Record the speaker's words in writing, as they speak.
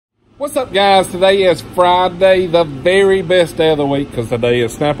What's up, guys? Today is Friday, the very best day of the week, because today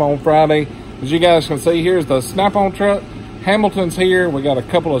is Snap On Friday. As you guys can see, here's the Snap On truck. Hamilton's here. We got a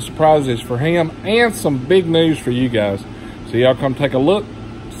couple of surprises for him and some big news for you guys. So y'all come take a look,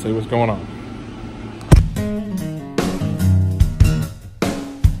 see what's going on.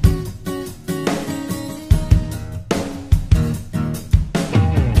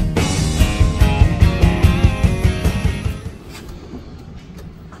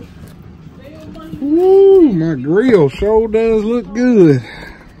 Woo, my grill sure does look good.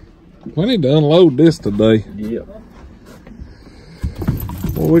 We need to unload this today. Yep.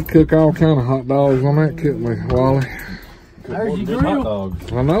 Well, we cook all kind of hot dogs on that, couldn't we, Wally? There's your grill. Hot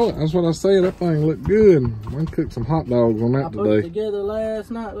dogs. I know it. That's what I said. That thing looked good. We can cook some hot dogs on that I put today. it together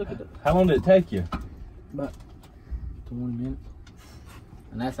last night. Look at it. How long did it take you? About 20 minutes.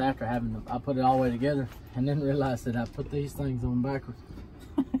 And that's after having I put it all the way together and then realized that I put these things on backwards.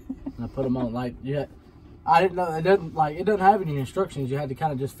 And I put them on like, yeah. I didn't know it doesn't have any instructions. You had to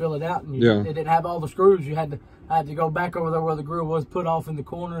kind of just fill it out, and it didn't have all the screws. I had to go back over there where the grill was, put off in the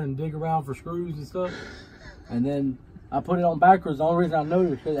corner, and dig around for screws and stuff. And then I put it on backwards. The only reason I knew it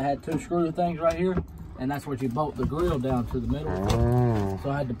was because it had two screw things right here, and that's what you bolt the grill down to the middle. Oh. So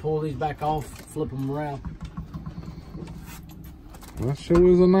I had to pull these back off, flip them around. That sure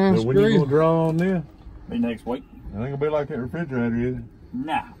is a nice so when grill. you gonna draw on this? Be next week. I think it'll be like that refrigerator, is it?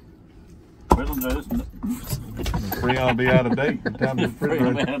 Nah. We'll do this. Freon will be out of date by the time the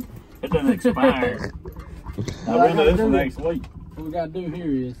refrigerator. It doesn't expire. We'll do this next week. What we gotta do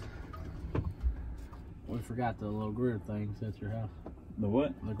here is we forgot the little grill things at your house. The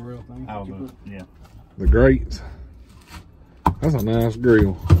what? The grill thing. Oh, yeah. The grates. That's a nice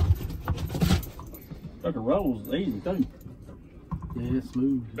grill. Look, it rolls easy too. Yeah, it's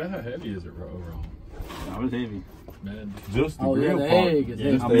smooth. How heavy is it overall? Oh, it's heavy. Man. Just the Oh yeah, grill the part. egg is Yeah,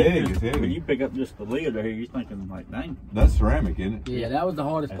 heavy. Just the egg is When heavy. you pick up just the lid right here, you're thinking like, dang. That's ceramic, isn't it? Yeah, that was the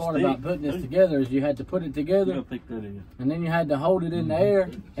hardest That's part thick, about putting this too. together is you had to put it Look together how thick that is. and then you had to hold it in the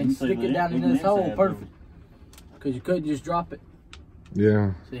air and You see stick it the down in inside this hole of it. perfect. Because you couldn't just drop it.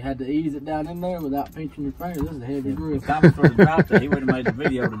 Yeah. So you had to ease it down in there without pinching your finger. This is a heavy grill. If Thomas would have dropped it, he would have made the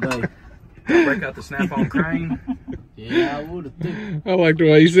video today. Break out the Snap On crane. Yeah, I would have. I like the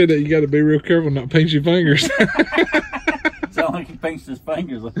way you said that. You got to be real careful not pinch your fingers. Sound like he pinched his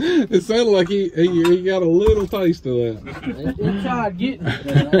fingers. It sounded like he got a little taste of that. It tried getting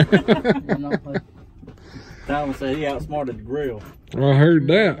it. You know, like, Thomas said he outsmarted the grill. I heard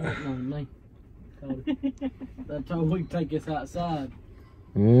that. me. That's how we can take this outside.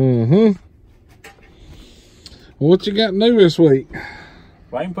 Mm-hmm. What you got new this week?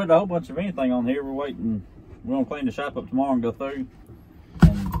 Well, I ain't put a whole bunch of anything on here. We're waiting. We're gonna clean the shop up tomorrow and go through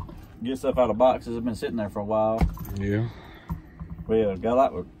and get stuff out of boxes. It's been sitting there for a while. Yeah. We got a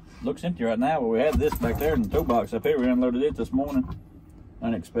lot. Looks empty right now, but we had this back there in the toolbox up here. We unloaded it this morning.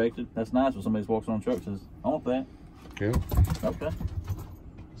 Unexpected. That's nice when somebody walks on the truck and says, I want that. Yeah. Okay.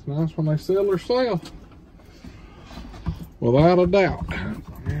 It's nice when they sell herself. Without a doubt.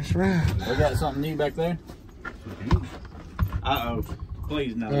 That's right. We got something new back there. Uh-oh.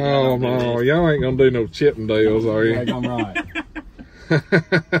 Please no. Oh no, y'all ain't gonna do no Chippendales, are you? I'm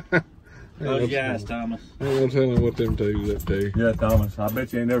right. Those guys, Thomas. I'm gonna tell them what them two's up to. Yeah, Thomas. I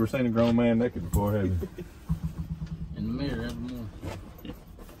bet you ain't never seen a grown man naked before, have you? In the mirror every morning.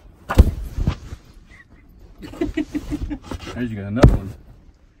 There's you got another one.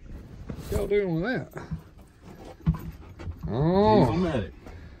 What y'all doing with that? Oh, Automatic.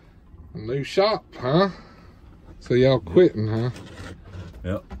 a new shop, huh? So y'all quitting, huh?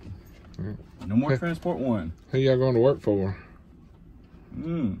 Yep. No more Transport One. Who y'all going to work for?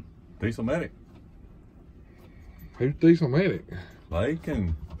 Diesel-matic. Who's Diesel-matic? Lake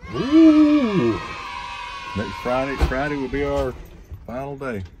and Ooh. next Friday will be our final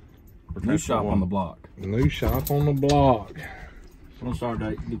day. New shop on the block. New shop on the block. We're gonna start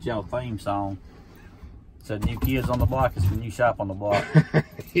to get y'all a theme song. So New Kids on the Block is the new shop on the block.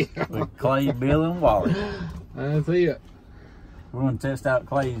 Yeah. With Clay, Bill, and Wally. That's it. We're gonna test out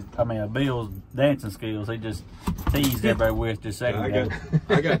Bill's dancing skills. He just teased everybody with just a second ago.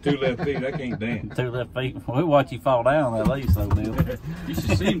 I got 2 left feet. I can't dance. 2 left feet. We watch you fall down at least, though, Bill. You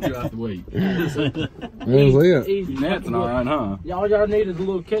should see him throughout the week. That's it. Easy. Dancing all right, huh? Y'all need is a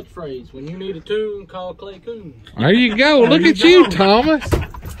little catchphrase. When you need a tune, call Clay Koon. There you go. Look at you, Thomas.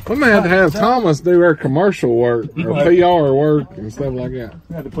 We may have to have Thomas do our commercial work or PR work and stuff like that.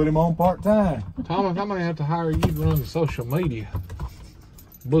 We had to put him on part-time. Thomas, I may have to hire you to run the social media.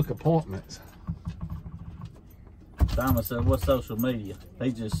 Book appointments. Thomas said, what's social media?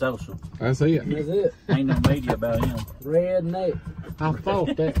 He's just social. That's it. That's it. Ain't no media about him. Redneck. I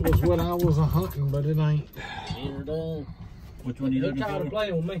thought that was what I was hunting, but it ain't. You're done. Which one you looking tired of for?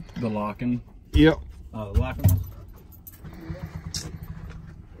 playing with me. The locking. Yep. Oh, the locking one?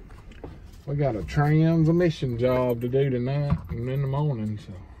 We got a transmission job to do tonight and in the morning,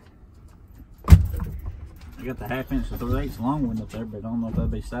 so. You got the 1/2 to 3/8 long one up there, but I don't know if that'd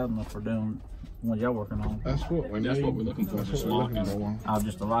be stout enough for doing what y'all working on. That's what we need. That's what we're looking for. That's Just what we're looking locking. for. Oh,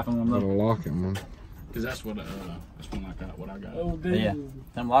 just the locking one A though? locking one. Cause that's what I got. What I got. Oh, dude. Yeah,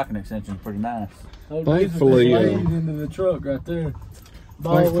 them locking extensions pretty nice. Oh, Thankfully, dude, it's laid into the truck right there.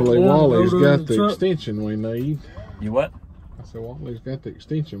 Thankfully, Wally's got the extension we need. You what? I said, Wally's got the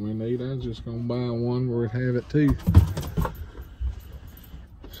extension we need. I was just gonna buy one where it have it too.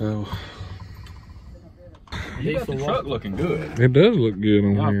 So. You got the truck looking good. It does look good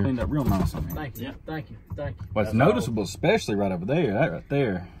on Y'all here. cleaned up real nice on here. Thank you. Yeah. Thank you. Thank you. But it's noticeable, especially right over there. That right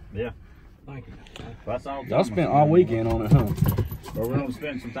there. Yeah. Thank you. That's all. Y'all spent all weekend on it, huh? But we're gonna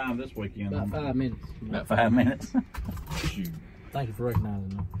spend some time this weekend. About 5 minutes. About 5 minutes. Shoot. Thank you for recognizing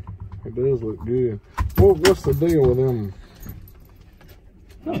me. It does look good. What's the deal with them?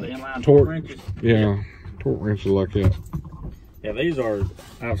 Oh, the inline Torque. wrenches. Yeah, torque wrenches like that. Yeah, these are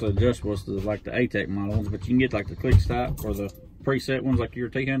also adjustable to like the ATEC models, but you can get like the click stop or the preset ones like your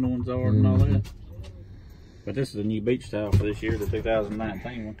T-handle ones are and all that. But this is a new beach style for this year, the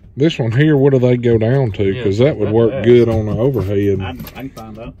 2019 one. This one here, what do they go down to? Because that would work good on the overhead. I can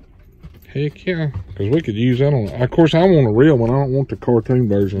find out. Heck yeah, because we could use that on. Of course, I want a real one. I don't want the cartoon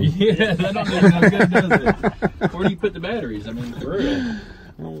version. Yeah, that don't mean no good, does it? Where do you put the batteries? I mean, for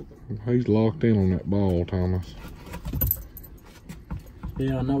real. He's locked in on that ball, Thomas.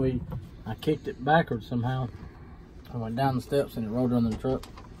 Yeah, I know I kicked it backwards somehow. I went down the steps and it rolled under the truck.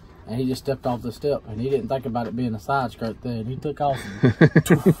 And he just stepped off the step and he didn't think about it being a side skirt there. And he took off. That's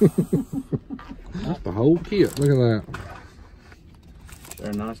the whole kit. Look at that.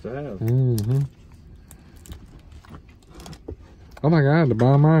 They're nice to have. Mm-hmm. I think I had to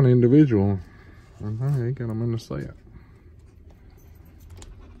buy mine individual. I ain't got them in the set.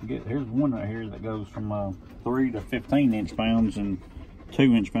 Here's one right here that goes from 3 to 15 inch pounds and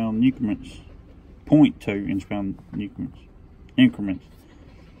 2 inch pound increments. 0.2 inch pound increments.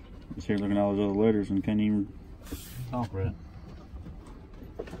 Just here looking at all those other letters and can't even talk right.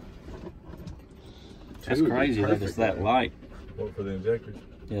 That's crazy that it's that light. What, for the injectors?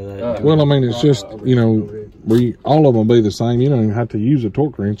 Yeah. Well, I mean, it's just, you know, all of them will be the same. You don't even have to use a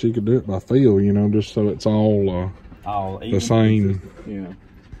torque wrench. You could do it by feel, you know, just so it's all the same. Yeah.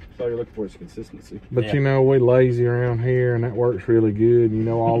 All you're looking for is consistency. But Yeah. you know, we lazy around here, and that works really good. You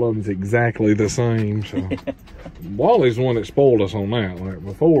know, all of them's exactly the same. So Wally's the one that spoiled us on that. Like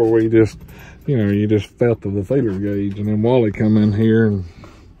before, we just, you know, you just felt the feeler gauge, and then Wally come in here and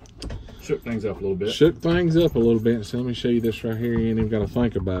Shook things up a little bit. shook things up a little bit. So let me show you this right here. You ain't even got to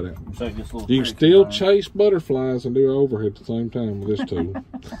think about it. So it gets a little You can tricky, still right? chase butterflies and do overhead at the same time with this tool.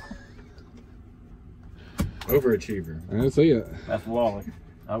 Overachiever. That's it. That's Wally.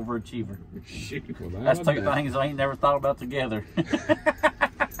 Overachiever. Shoot. That's two things I ain't never thought about together.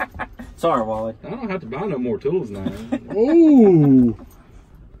 Sorry, Wally. I don't have to buy no more tools now. Ooh.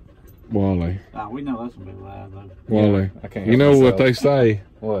 Wally. We know that's gonna be loud though. Wally. I can't You know help what they myself. say?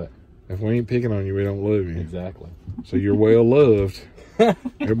 What? If we ain't picking on you, we don't love you. Exactly. So you're well loved.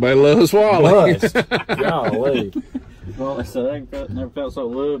 Everybody loves Wally. Golly. Well, I said I never felt so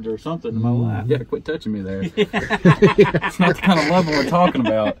loved or something in my life. Yeah, quit touching me there. It's not the kind of love we're talking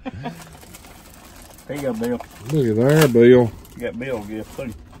about. There you go, Bill. Look at there, Bill. You got Bill gift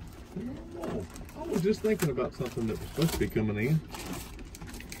too. I was just thinking about something that was supposed to be coming in.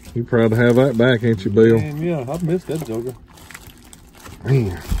 You proud to have that back, ain't you, Bill? And yeah, I missed that joker.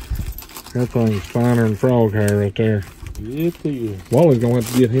 Man, that thing's finer than frog hair right there. Yes, he is. Wally's gonna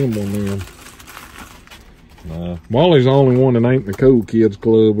have to get him one then. Nah. Wally's the only one that ain't in the cool kids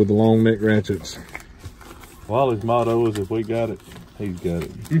club with the long neck ratchets. Wally's motto is if we got it, he's got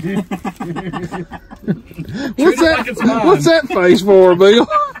it. What's that face for, Bill?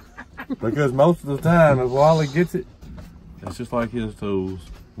 Because most of the time, if Wally gets it, it's just like his tools.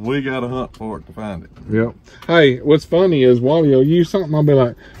 We got to hunt for it to find it. Yep. Hey, what's funny is Wally will use something, I'll be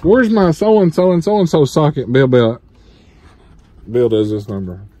like, where's my so-and-so and so-and-so socket? Bill be like, Bill does this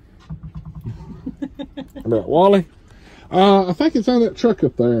number. I'll be like, Wally, I think it's on that truck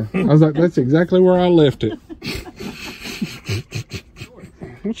up there. I was like, that's exactly where I left it.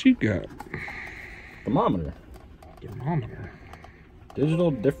 What you got? Thermometer. Thermometer.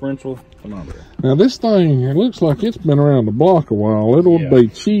 Digital differential thermometer. Now this thing, it looks like it's been around the block a while. It'll be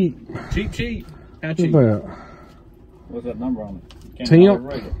cheap. Cheap. How Look cheap? at that. What's that number on it?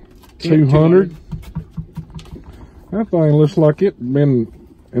 Temp200. That thing looks like it's been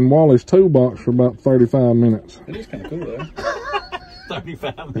in Wally's toolbox for about 35 minutes. It is kind of cool though.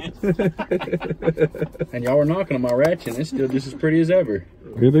 35 minutes. And y'all were knocking on my ratchet and it's still just as pretty as ever.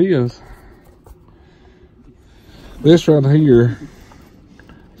 It is. This right here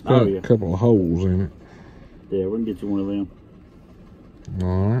got a couple of holes in it. Yeah, we can get you one of them.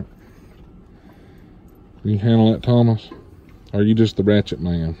 Alright. You handle that, Thomas? Or are you just the ratchet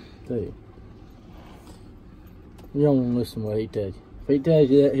man? Tell you. You don't want to listen to what he tells you. If he tells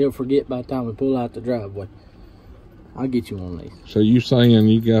you that, he'll forget by the time we pull out the driveway. I'll get you one of these. So you saying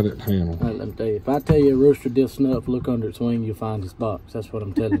you got it handled? Right, let me tell you. If I tell you a rooster did snuff, look under its wing, you'll find his box. That's what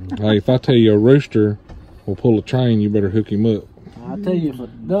I'm telling you. Hey, if I tell you a rooster will pull a train, you better hook him up. I'll tell you if a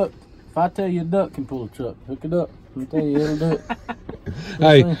duck, if I tell you a duck can pull a truck, hook it up. I'll tell you it'll do it.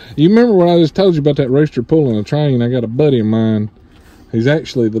 Hey, you remember what I just told you about that rooster pulling a train? I got a buddy of mine. He's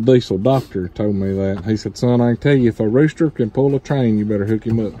actually the diesel doctor, told me that. He said, son, I can tell you, if a rooster can pull a train, you better hook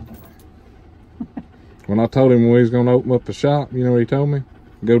him up. When I told him we was going to open up a shop, you know what he told me?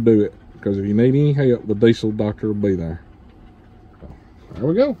 Go do it. Because if you need any help, the diesel doctor will be there. So, there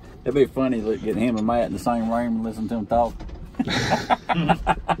we go. It'd be funny getting him and Matt in the same room and listening to him talk.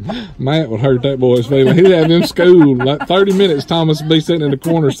 Matt would hurt that boy's feeling. He'd have in school, like 30 minutes, Thomas would be sitting in the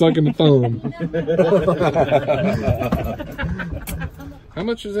corner sucking the thumb. How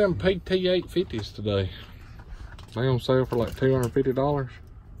much is them PT850s today? They on sale for like $250?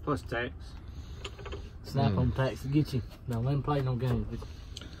 Plus tax. Snap on tax to get you. Now let him play no games with you.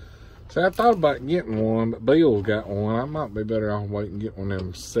 See, I thought about getting one, but Bill's got one. I might be better off waiting and get one of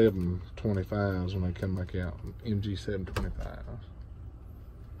them 725s when they come back out. MG 725s.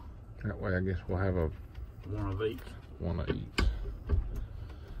 That way, I guess we'll have a one of each. One of each.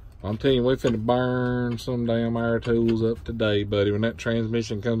 I'm telling you, we're finna burn some damn air tools up today, buddy. When that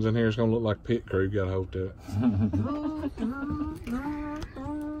transmission comes in here, it's gonna look like pit crew got a hold to it.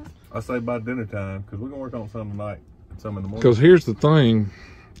 I say by dinner time, because we're gonna work on some tonight and some in the morning. Because here's the thing,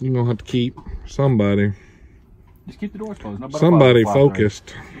 you're gonna have to keep somebody Just keep the doors closed. Somebody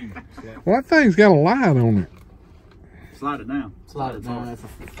focused. Well, that thing's got a light on it. Slide it down. Slide it down.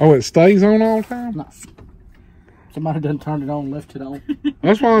 Oh, it stays on all the time? No. Somebody done turned it on, left it on.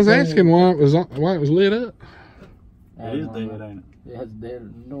 That's why I was asking why it was lit up. It is dead, ain't it? It has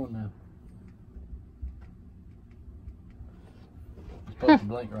dead door now. It's supposed to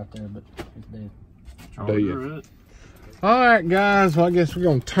blink right there, but it's dead. Dead. All right, guys. Well, I guess we're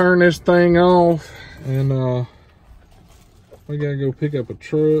gonna turn this thing off, and we gotta go pick up a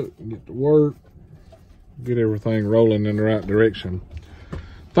truck and get to work, get everything rolling in the right direction.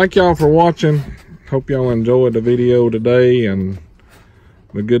 Thank y'all for watching. Hope y'all enjoyed the video today and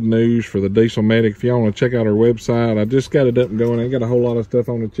the good news for the Dieselmatic. If y'all want to check out our website, I just got it up and going. I ain't got a whole lot of stuff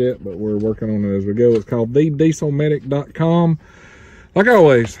on it yet, but we're working on it as we go. It's called thedieselmatic.com. Like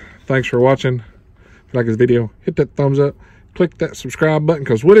always, thanks for watching. If you like this video, hit that thumbs up, click that subscribe button,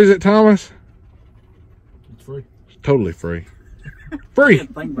 because what is it, Thomas? It's free. It's totally free. Free.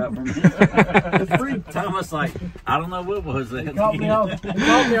 Think about it for a minute. It's free. Thomas, like, I don't know what was that. It caught me off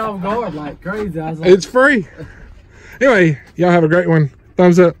guard like crazy. I was like, It's free. Anyway, y'all have a great one.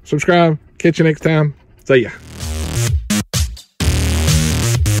 Thumbs up, subscribe. Catch you next time. See ya.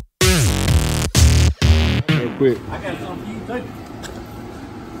 Real quick. I got something for you too.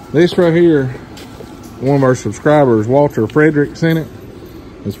 This right here, one of our subscribers, Walter Frederick, sent it.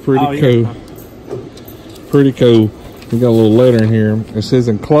 It's pretty cool. Pretty cool. We got a little letter in here. It says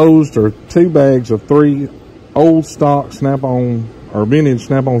enclosed are 2 bags of 3 old stock Snap-on or vintage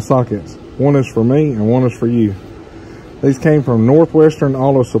Snap-on sockets. One is for me and one is for you. These came from Northwestern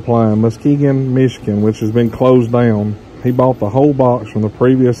Auto Supply in Muskegon, Michigan, which has been closed down. He bought the whole box from the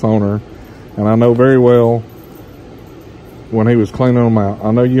previous owner, and I know very well when he was cleaning them out.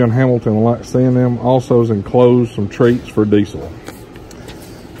 I know you and Hamilton like seeing them. Also has enclosed some treats for diesel.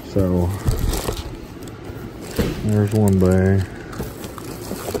 So there's one bag.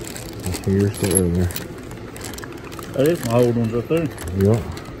 Here's the other. There's my old ones up there. Yep.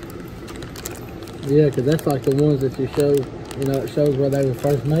 yeah, because that's like the ones that you show, you know, it shows where they were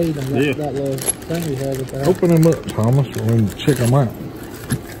first made. And that, that little thing you had up there. Open them up, Thomas. We're going to check them out.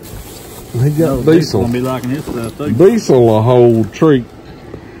 He got diesel. Gonna be liking his stuff too. Diesel a whole treat.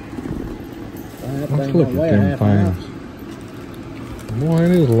 Let's Let's look at them things. Boy,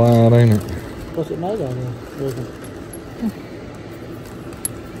 it is light, ain't it? What's it made of?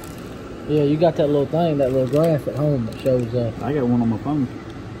 Yeah, you got that little thing, that little graph at home that shows. I got one on my phone.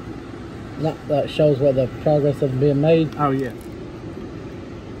 That shows where the progress of being made. Oh yeah.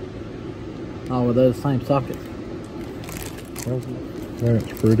 Oh, well, they're the same sockets.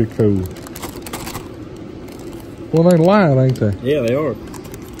 That's pretty cool. Well, they light, ain't they? Yeah, they are.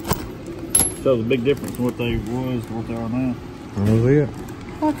 Shows a big difference in what they was to what they are now. That's it.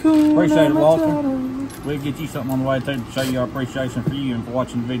 Appreciate it, Walter. We'll get you something on the way too to show you our appreciation for you and for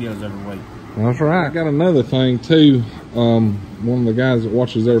watching the videos every week. That's right. I got another thing too. One of the guys that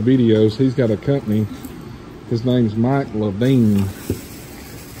watches our videos, he's got a company. His name's Mike Levine,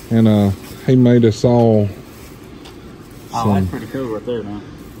 and he made us all oh, that's pretty cool right there, man.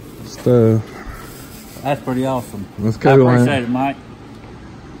 Stuff. That's pretty awesome. That's cool. I appreciate it, Mike.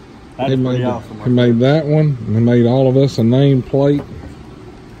 That's pretty awesome. He made that one, and he made all of us a name plate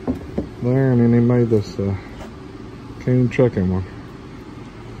there, and then he made this Koon trucking one.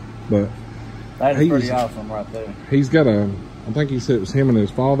 But that is pretty awesome right there. He's got I think he said it was him and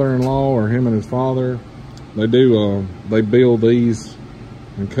his father-in-law, or him and his father. They do, they build these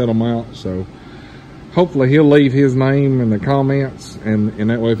and cut them out. So hopefully he'll leave his name in the comments, and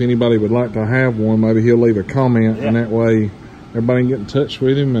that way if anybody would like to have one, maybe he'll leave a comment, and that way everybody can get in touch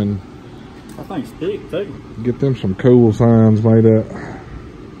with him and I think it's big too. Get them some cool signs made up.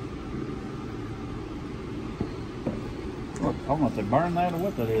 I don't know if they burn that or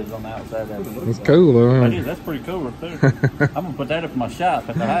what that is on the outside of it. That's cool though. That is, that's pretty cool right there. I'm gonna put that up in my shop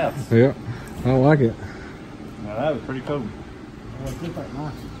at the house. Yeah, I like it. Now that was pretty cool.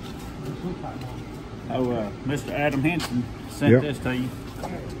 Oh, Mr. Adam Henson sent this to you.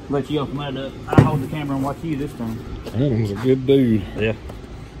 Let you open that up. I'll hold the camera and watch you this time. Adam's a good dude. Yeah.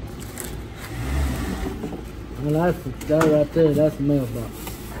 Well, that's that right there. That's the mailbox.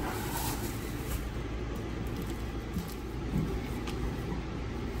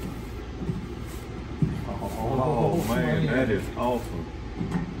 Oh man, that is awesome.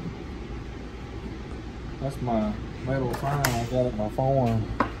 That's my metal sign I got at my farm.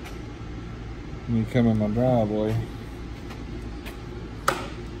 When you come in my driveway.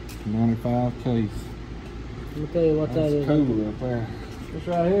 95 case. Let me tell you what that is. Cool right there. This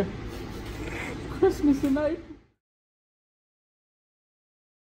right here. Christmas at night.